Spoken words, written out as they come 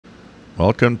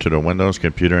Welcome to the Windows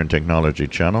Computer and Technology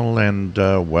channel, and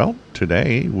well,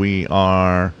 today we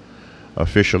are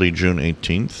officially June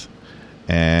 18th,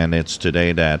 and it's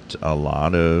today that a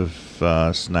lot of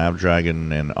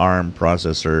Snapdragon and ARM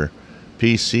processor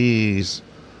PCs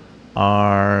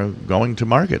are going to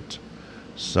market.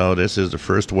 So this is the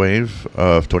first wave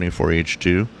of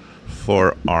 24H2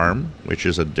 for ARM, which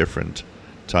is a different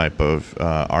type of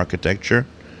architecture,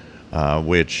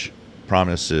 which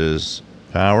promises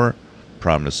power,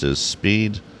 promises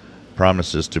speed,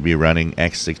 promises to be running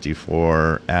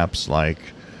x64 apps like,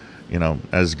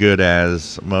 as good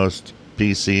as most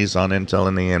PCs on Intel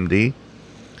and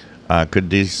AMD.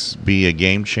 Could this be a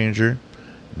game changer?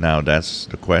 Now that's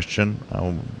the question.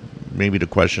 Maybe the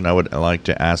question I would like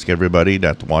to ask everybody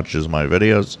that watches my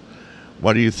videos.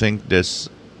 What do you think this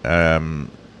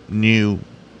new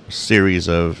series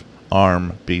of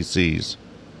ARM PCs,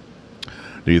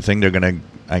 do you think they're going to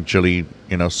actually,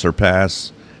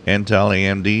 surpass Intel,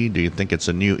 AMD? Do you think it's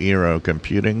a new era of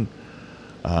computing?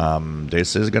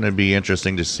 This is going to be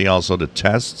interesting to see also the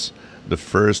tests, the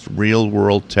first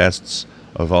real-world tests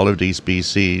of all of these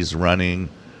PCs running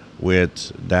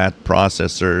with that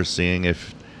processor, seeing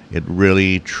if it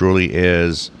really, truly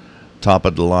is top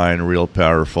of the line, real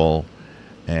powerful,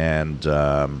 and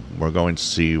we're going to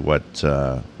see what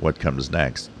comes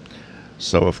next.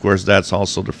 So, of course, that's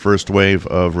also the first wave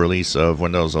of release of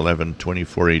Windows 11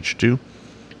 24H2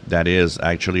 that is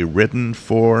actually written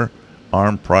for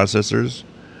ARM processors,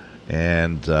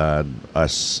 and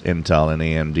us Intel and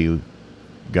AMD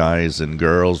guys and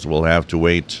girls will have to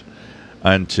wait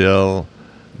until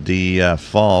the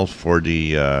fall for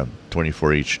the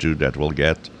 24H2 that we'll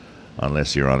get,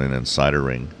 unless you're on an insider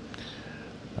ring.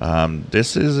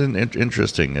 This is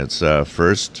interesting. It's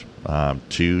first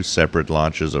two separate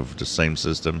launches of the same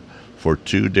system for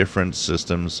two different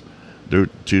systems,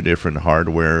 two different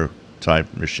hardware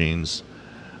type machines.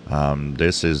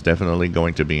 This is definitely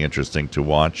going to be interesting to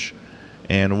watch.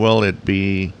 And will it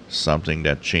be something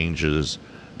that changes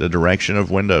the direction of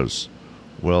Windows?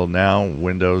 Will now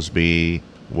Windows be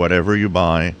whatever you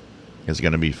buy is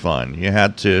going to be fun? You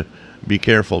had to be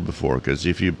careful before, because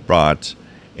if you bought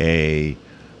a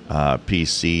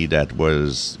PC that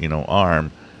was,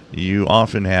 ARM, you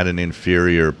often had an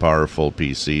inferior powerful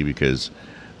PC because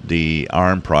the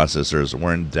ARM processors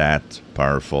weren't that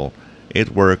powerful. It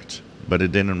worked, but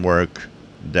it didn't work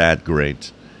that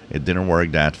great. It didn't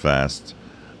work that fast.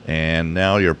 And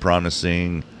now you're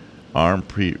promising ARM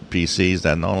PCs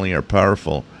that not only are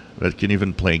powerful, but can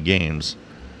even play games.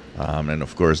 And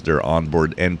of course, their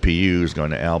onboard NPU is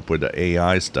going to help with the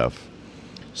AI stuff.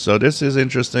 So this is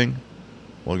interesting.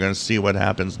 We're going to see what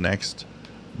happens next.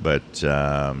 But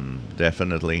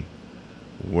definitely,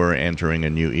 we're entering a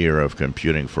new era of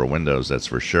computing for Windows, that's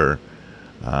for sure.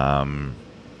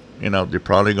 They're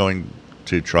probably going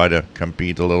to try to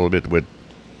compete a little bit with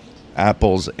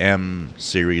Apple's M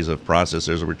series of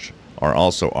processors, which are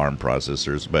also ARM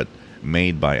processors, but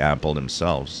made by Apple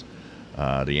themselves.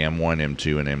 The M1,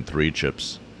 M2, and M3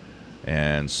 chips.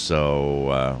 And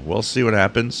so we'll see what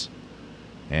happens.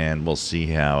 And we'll see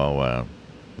how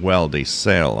well they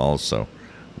sell also.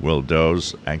 Will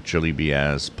those actually be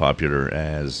as popular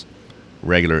as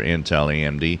regular Intel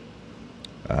AMD?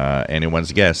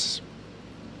 Anyone's guess.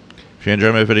 If you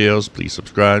enjoy my videos, please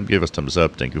subscribe, give us a thumbs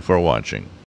up. Thank you for watching.